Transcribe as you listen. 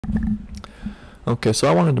Okay, so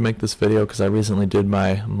I wanted to make this video because I recently did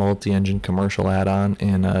my multi-engine commercial add-on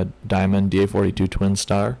in a Diamond DA42 Twin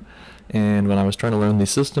Star, and when I was trying to learn the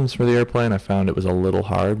systems for the airplane, I found it was a little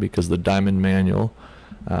hard because the Diamond manual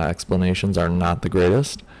explanations are not the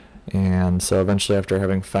greatest. And so eventually, after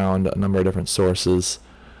having found a number of different sources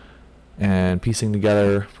and piecing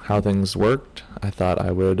together how things worked, I thought I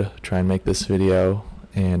would try and make this video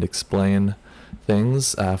and explain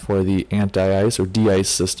things for the anti-ice or deice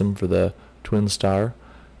system for the Twin Star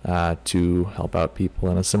to help out people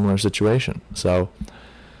in a similar situation. So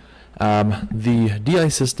the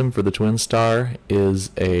deice system for the Twin Star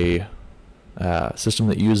is a system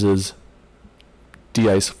that uses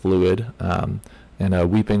deice fluid and a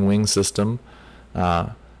weeping wing system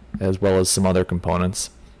as well as some other components.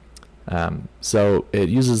 So it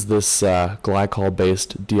uses this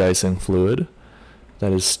glycol-based de-icing fluid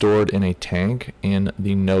that is stored in a tank in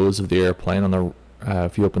the nose of the airplane. On the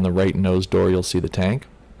if you open the right nose door, you'll see the tank.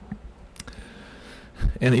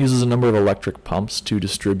 And it uses a number of electric pumps to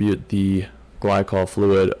distribute the glycol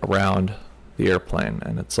fluid around the airplane,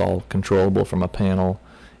 and it's all controllable from a panel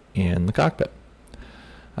in the cockpit.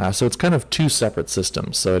 So it's kind of two separate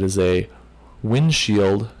systems. So it is a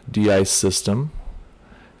windshield de-ice system,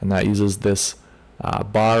 and that uses this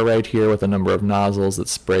bar right here with a number of nozzles that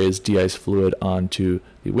sprays de-ice fluid onto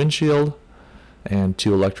the windshield, and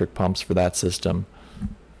two electric pumps for that system.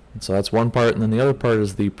 So that's one part, and then the other part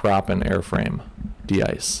is the prop and airframe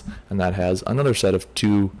de-ice, and that has another set of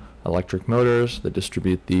two electric motors that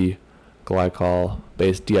distribute the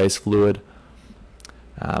glycol-based de-ice fluid,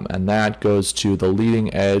 and that goes to the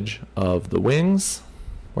leading edge of the wings,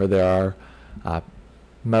 where there are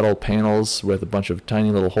metal panels with a bunch of tiny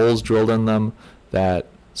little holes drilled in them that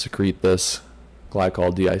secrete this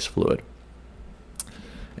glycol de-ice fluid.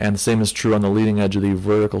 And the same is true on the leading edge of the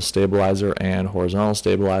vertical stabilizer and horizontal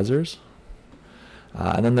stabilizers.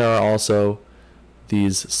 And then there are also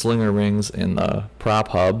these slinger rings in the prop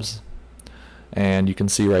hubs. And you can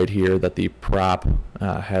see right here that the prop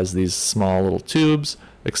has these small little tubes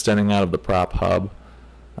extending out of the prop hub.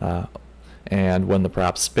 And when the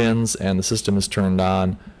prop spins and the system is turned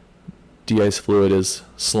on, de-ice fluid is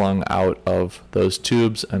slung out of those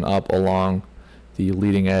tubes and up along the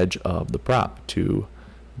leading edge of the prop to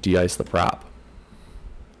de-ice the prop.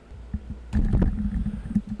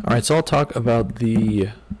 Alright, so I'll talk about the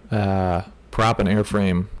prop and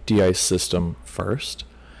airframe de-ice system first.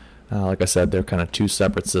 Like I said, they're kind of two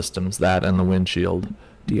separate systems, that and the windshield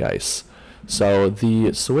de-ice. So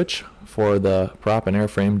the switch for the prop and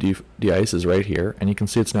airframe de-ice is right here, and you can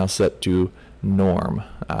see it's now set to norm.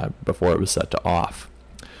 Before it was set to off.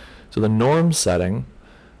 So the norm setting,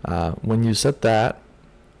 when you set that,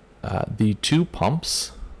 the two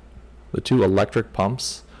pumps, the two electric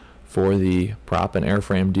pumps for the prop and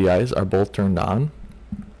airframe de-ice are both turned on,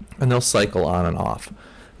 and they'll cycle on and off.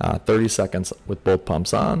 30 seconds with both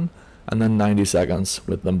pumps on, and then 90 seconds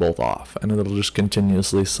with them both off, and it'll just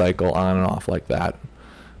continuously cycle on and off like that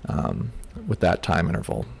with that time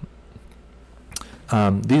interval.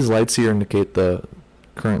 These lights here indicate the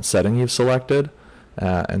current setting you've selected,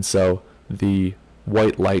 and so the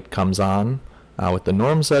white light comes on with the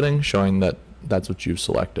norm setting, showing that that's what you've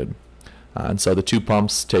selected. And so the two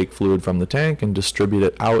pumps take fluid from the tank and distribute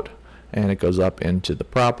it out, and it goes up into the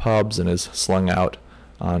prop hubs and is slung out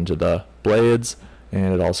onto the blades,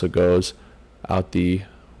 and it also goes out the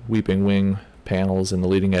weeping wing panels in the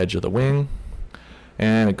leading edge of the wing,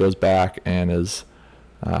 and it goes back and is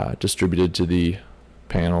distributed to the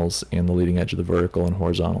panels in the leading edge of the vertical and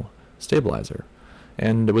horizontal stabilizer.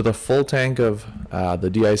 And with a full tank of the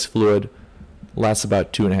de-ice fluid, lasts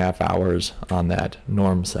about 2.5 hours on that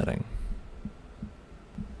norm setting.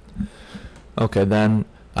 Okay, then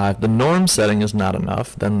if the norm setting is not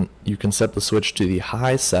enough, then you can set the switch to the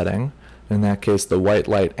high setting. In that case, the white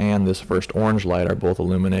light and this first orange light are both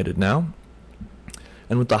illuminated now.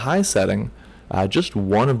 And with the high setting, just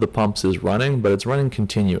one of the pumps is running, but it's running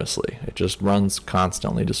continuously. It just runs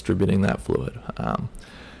constantly, distributing that fluid.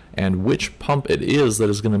 And which pump it is that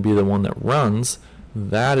is going to be the one that runs,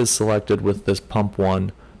 that is selected with this pump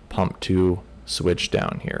 1, pump 2 switch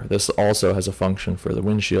down here. This also has a function for the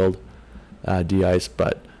windshield de-ice,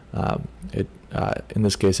 but in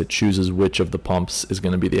this case it chooses which of the pumps is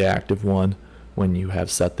going to be the active one when you have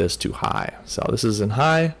set this to high. So this is in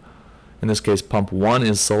high. In this case, pump 1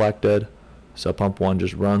 is selected. So pump 1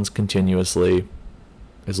 just runs continuously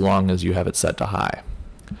as long as you have it set to high.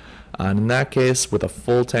 And in that case, with a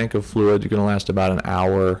full tank of fluid, you're going to last about an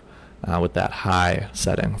hour with that high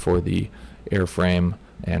setting for the airframe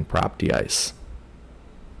and prop de-ice.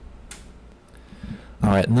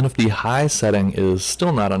 Alright, and then if the high setting is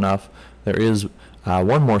still not enough, there is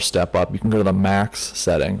one more step up. You can go to the max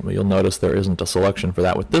setting, but you'll notice there isn't a selection for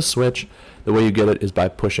that with this switch. The way you get it is by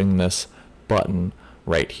pushing this button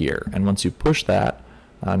right here. And once you push that,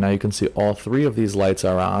 now you can see all three of these lights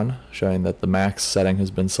are on, showing that the max setting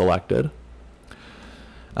has been selected.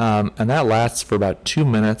 And that lasts for about 2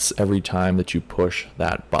 minutes every time that you push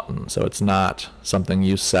that button. So it's not something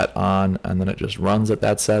you set on and then it just runs at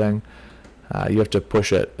that setting. You have to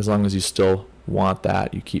push it as long as you still want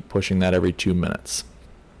that. You keep pushing that every 2 minutes.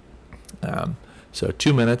 So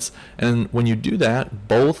 2 minutes, and when you do that,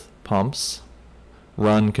 both pumps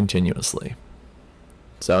run continuously.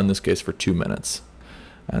 So in this case for 2 minutes.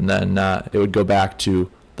 And then it would go back to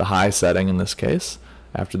the high setting in this case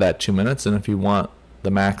after that 2 minutes, and if you want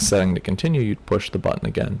the max setting to continue, you'd push the button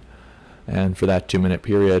again. And for that 2 minute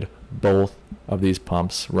period, both of these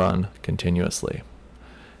pumps run continuously.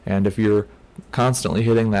 And if you're constantly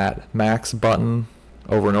hitting that max button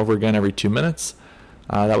over and over again every 2 minutes,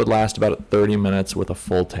 that would last about 30 minutes with a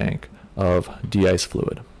full tank of de-ice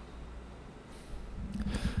fluid.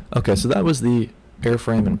 Okay, so that was the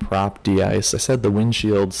airframe and prop de-ice. I said the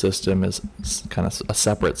windshield system is kind of a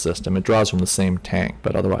separate system. It draws from the same tank,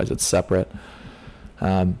 but otherwise it's separate.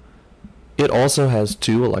 It also has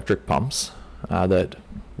 2 electric pumps that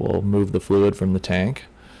will move the fluid from the tank.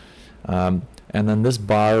 And then this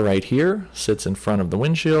bar right here sits in front of the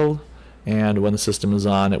windshield, and when the system is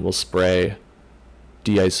on, it will spray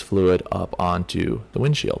de-ice fluid up onto the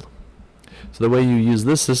windshield. So the way you use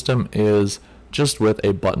this system is just with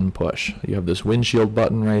a button push. You have this windshield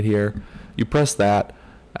button right here. You press that,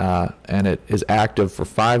 and it is active for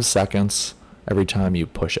 5 seconds every time you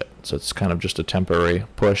push it. So it's kind of just a temporary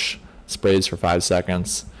push, sprays for 5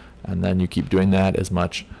 seconds, and then you keep doing that as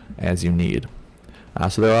much as you need.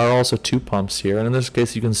 So there are also 2 pumps here, and in this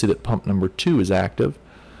case you can see that pump number 2 is active,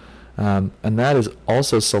 and that is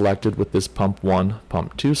also selected with this pump 1,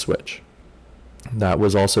 pump 2 switch. That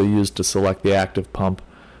was also used to select the active pump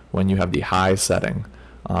when you have the high setting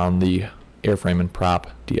on the airframe and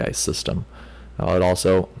prop de-ice system. It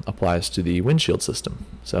also applies to the windshield system.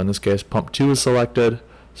 So in this case, pump 2 is selected,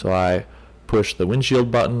 so I push the windshield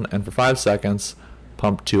button, and for 5 seconds,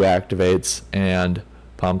 pump 2 activates and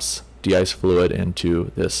pumps de-ice fluid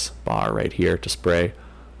into this bar right here to spray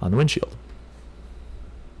on the windshield.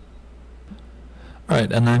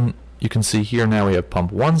 Alright, and then you can see here now we have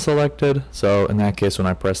pump 1 selected. So in that case, when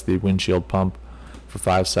I press the windshield pump for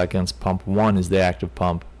 5 seconds, pump 1 is the active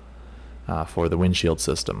pump for the windshield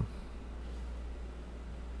system.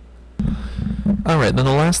 Alright, then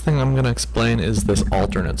the last thing I'm going to explain is this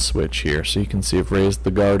alternate switch here. So you can see I've raised the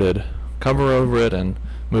guarded cover over it and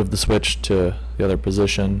moved the switch to the other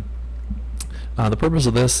position. The purpose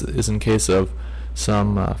of this is in case of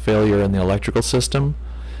some failure in the electrical system.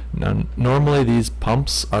 Now, normally these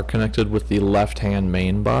pumps are connected with the left-hand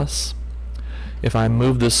main bus. If I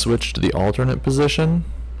move this switch to the alternate position,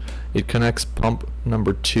 it connects pump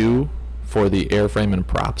number 2 for the airframe and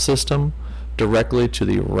prop system directly to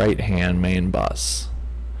the right-hand main bus.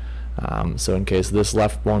 So in case this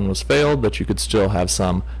left one was failed, but you could still have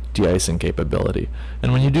some de-icing capability.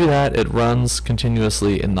 And when you do that, it runs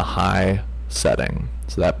continuously in the high setting.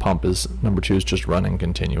 So that pump is number 2 is just running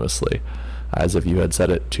continuously as if you had set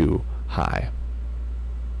it to high.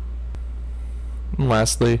 And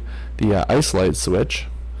lastly, the ice light switch.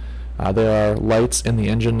 There are lights in the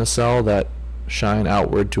engine nacelle that shine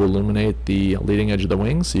outward to illuminate the leading edge of the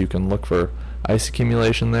wing, so you can look for ice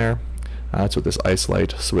accumulation there. That's what this ice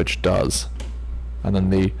light switch does. And then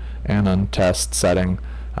the anon test setting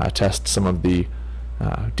tests some of the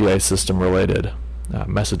de-ice system related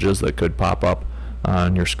messages that could pop up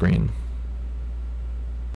on your screen.